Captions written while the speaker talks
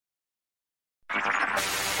HT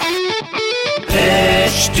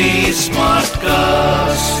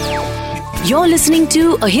Smartcast. You're listening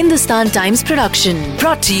to a Hindustan Times production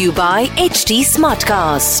brought to you by HT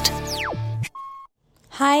Smartcast.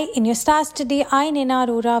 Hi, in your stars today, I, Naina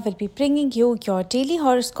Arora, will be bringing you your daily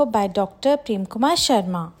horoscope by Dr. Prem Kumar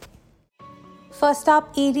Sharma. First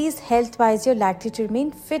up, Aries, health-wise, you're likely to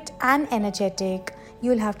remain fit and energetic.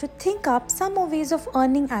 You'll have to think up some more ways of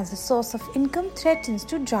earning as a source of income threatens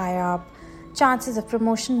to dry up. Chances of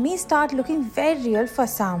promotion may start looking very real for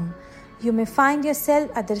some. You may find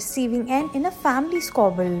yourself at the receiving end in a family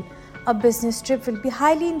squabble. A business trip will be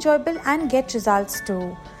highly enjoyable and get results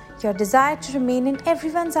too. Your desire to remain in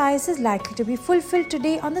everyone's eyes is likely to be fulfilled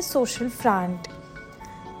today on the social front.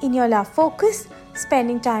 In your love focus,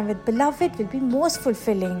 spending time with beloved will be most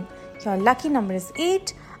fulfilling. Your lucky number is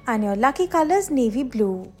 8 and your lucky color is navy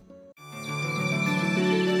blue.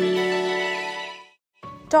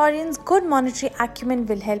 Taurians, good monetary acumen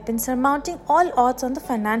will help in surmounting all odds on the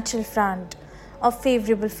financial front. A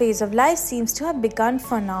favorable phase of life seems to have begun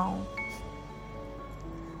for now.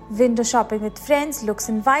 Window shopping with friends looks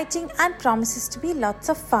inviting and promises to be lots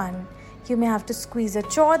of fun. You may have to squeeze a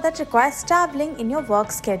chore that requires traveling in your work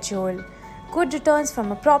schedule. Good returns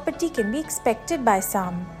from a property can be expected by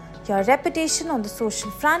some. Your reputation on the social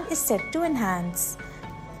front is set to enhance.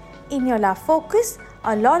 In your love focus,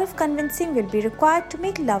 a lot of convincing will be required to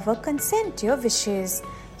make lover consent to your wishes.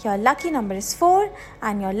 Your lucky number is 4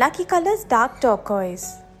 and your lucky color is dark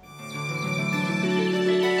turquoise.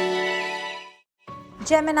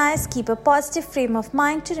 Geminis, keep a positive frame of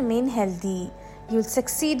mind to remain healthy. You'll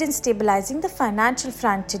succeed in stabilizing the financial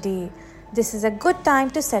front today. This is a good time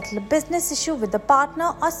to settle a business issue with a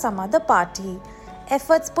partner or some other party.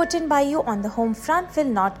 Efforts put in by you on the home front will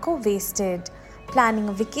not go wasted. Planning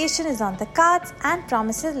a vacation is on the cards and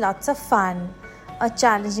promises lots of fun. A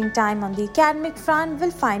challenging time on the academic front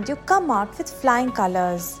will find you come out with flying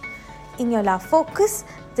colors. In your love focus,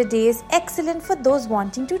 the day is excellent for those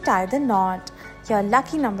wanting to tie the knot. Your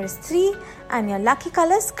lucky number is 3 and your lucky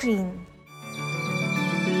color is cream.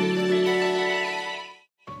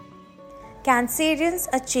 Cancerians,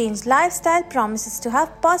 a changed lifestyle promises to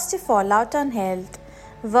have positive fallout on health.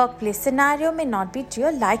 Workplace scenario may not be to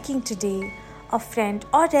your liking today. A friend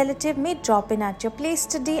or relative may drop in at your place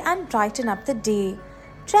today and brighten up the day.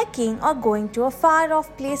 Trekking or going to a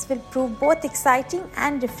far-off place will prove both exciting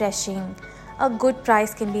and refreshing. A good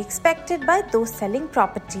price can be expected by those selling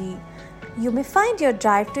property. You may find your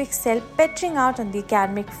drive to excel petering out on the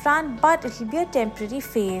academic front, but it will be a temporary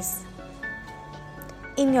phase.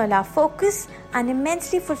 In your love focus, an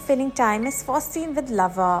immensely fulfilling time is foreseen with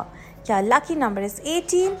lover. Your lucky number is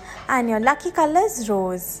 18 and your lucky color is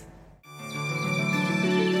rose.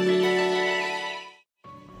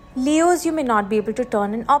 Leos, you may not be able to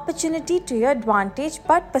turn an opportunity to your advantage,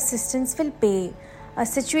 but persistence will pay. A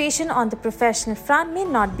situation on the professional front may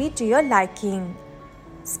not be to your liking.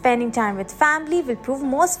 Spending time with family will prove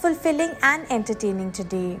most fulfilling and entertaining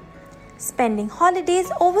today. Spending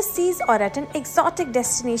holidays overseas or at an exotic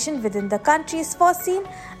destination within the country is foreseen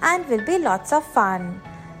and will be lots of fun.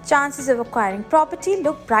 Chances of acquiring property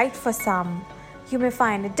look bright for some. You may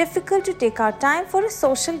find it difficult to take out time for a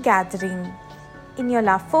social gathering. In your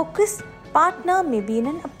love focus, partner may be in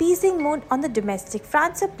an appeasing mood on the domestic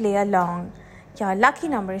front, so play along. Your lucky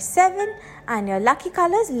number is 7 and your lucky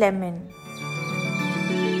color is lemon.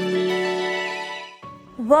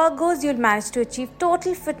 Virgos, you'll manage to achieve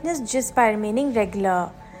total fitness just by remaining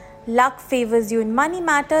regular. Luck favors you in money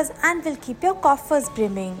matters and will keep your coffers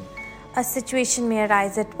brimming. A situation may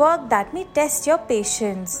arise at work that may test your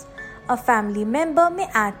patience. A family member may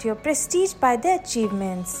add to your prestige by their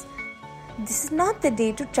achievements. This is not the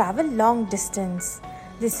day to travel long distance.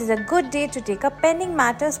 This is a good day to take up pending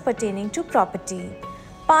matters pertaining to property.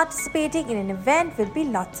 Participating in an event will be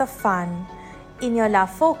lots of fun. In your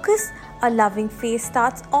love focus, a loving phase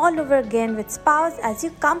starts all over again with spouse as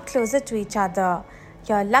you come closer to each other.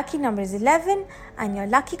 Your lucky number is 11 and your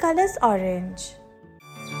lucky color is orange.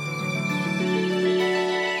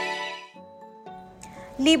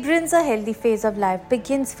 Librans, a healthy phase of life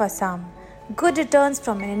begins for some. Good returns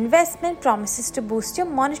from an investment promises to boost your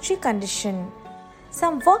monetary condition.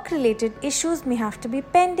 Some work-related issues may have to be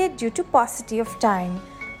pended due to paucity of time.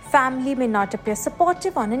 Family may not appear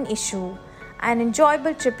supportive on an issue. An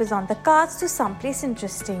enjoyable trip is on the cards to someplace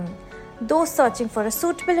interesting. Those searching for a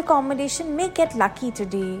suitable accommodation may get lucky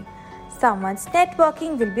today. Someone's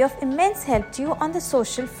networking will be of immense help to you on the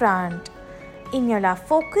social front. In your love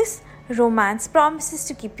focus, romance promises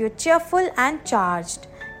to keep you cheerful and charged.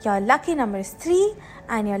 Your lucky number is 3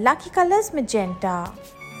 and your lucky color is magenta.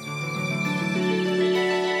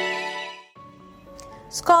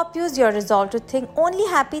 Scorpios, your resolve to think only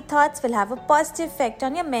happy thoughts will have a positive effect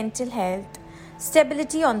on your mental health.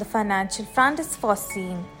 Stability on the financial front is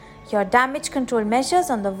foreseen. Your damage control measures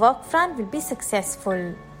on the work front will be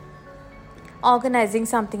successful. Organizing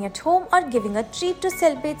something at home or giving a treat to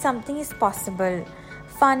celebrate something is possible.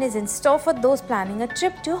 Fun is in store for those planning a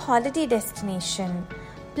trip to a holiday destination.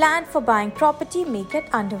 Plan for buying property may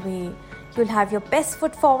get underway. You'll have your best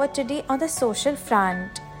foot forward today on the social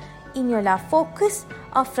front. In your love focus,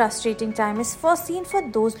 a frustrating time is foreseen for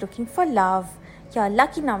those looking for love. Your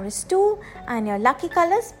lucky number is 2 and your lucky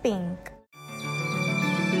color is pink.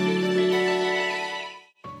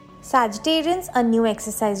 Sagittarians, a new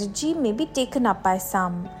exercise regime may be taken up by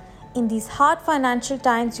some. In these hard financial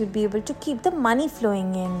times, you'll be able to keep the money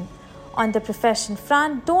flowing in. On the profession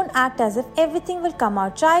front, don't act as if everything will come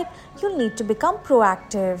out right. You'll need to become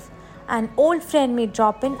proactive. An old friend may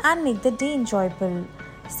drop in and make the day enjoyable.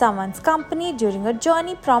 Someone's company during a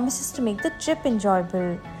journey promises to make the trip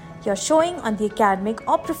enjoyable. Your showing on the academic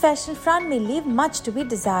or professional front may leave much to be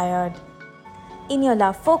desired. In your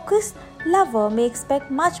love focus, lover may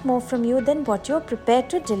expect much more from you than what you are prepared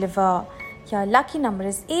to deliver. Your lucky number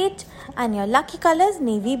is 8 and your lucky color is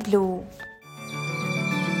navy blue.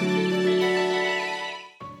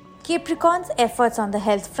 Capricorn's efforts on the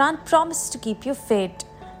health front promise to keep you fit.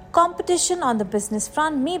 Competition on the business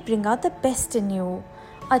front may bring out the best in you.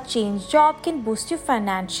 A changed job can boost you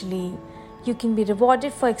financially. You can be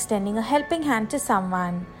rewarded for extending a helping hand to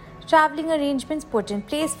someone. Traveling arrangements put in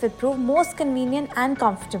place will prove most convenient and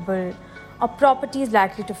comfortable. A property is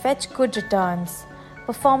likely to fetch good returns.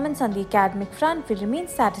 Performance on the academic front will remain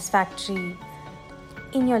satisfactory.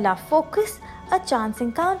 In your love focus, a chance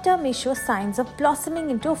encounter may show signs of blossoming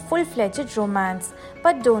into a full-fledged romance,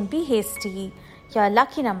 but don't be hasty. Your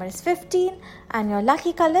lucky number is 15 and your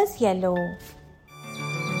lucky color is yellow.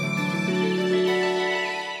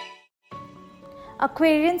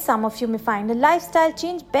 Aquarians, some of you may find a lifestyle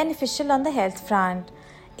change beneficial on the health front.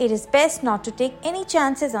 It is best not to take any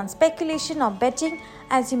chances on speculation or betting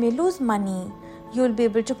as you may lose money. You will be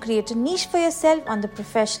able to create a niche for yourself on the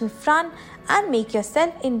professional front and make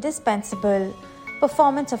yourself indispensable.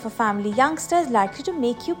 Performance of a family youngster is likely to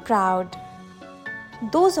make you proud.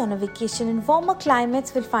 Those on a vacation in warmer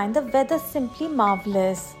climates will find the weather simply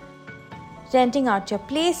marvelous. Renting out your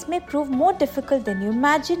place may prove more difficult than you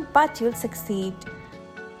imagined, but you'll succeed.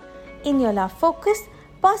 In your love focus,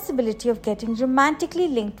 possibility of getting romantically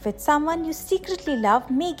linked with someone you secretly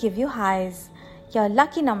love may give you highs. Your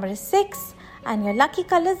lucky number is 6 and your lucky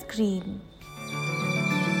color is green.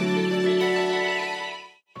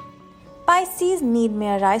 Pisces, need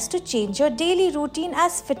may arise to change your daily routine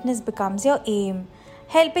as fitness becomes your aim.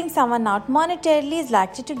 Helping someone out monetarily is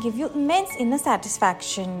likely to give you immense inner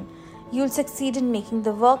satisfaction. You'll succeed in making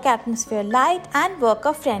the work atmosphere light and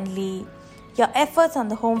worker-friendly. Your efforts on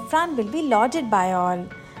the home front will be lauded by all.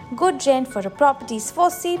 Good rent for a property is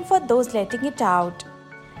foreseen for those letting it out.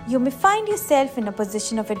 You may find yourself in a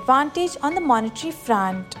position of advantage on the monetary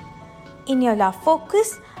front. In your love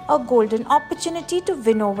focus, a golden opportunity to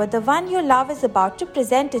win over the one you love is about to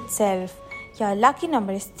present itself. Your lucky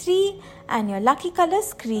number is 3 and your lucky color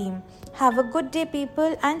is cream. Have a good day,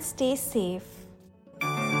 people, and stay safe.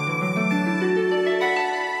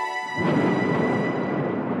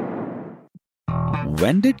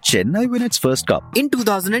 When did Chennai win its first cup? In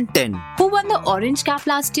 2010. Who won the Orange Cap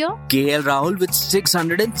last year? KL Rahul with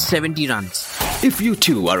 670 runs. If you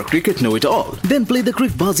too are a cricket know-it-all, then play the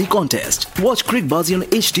Crickbazi contest. Watch Crickbazi on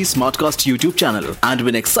HT Smartcast YouTube channel and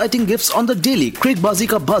win exciting gifts on the daily Crickbazi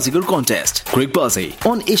Ka Bazigar contest. Crickbazi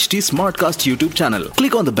on HT Smartcast YouTube channel.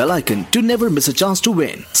 Click on the bell icon to never miss a chance to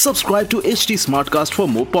win. Subscribe to HT Smartcast for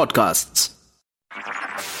more podcasts.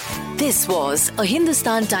 This was a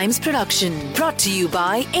Hindustan Times production brought to you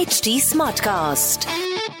by HT Smartcast.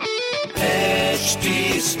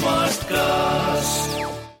 HT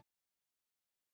Smartcast.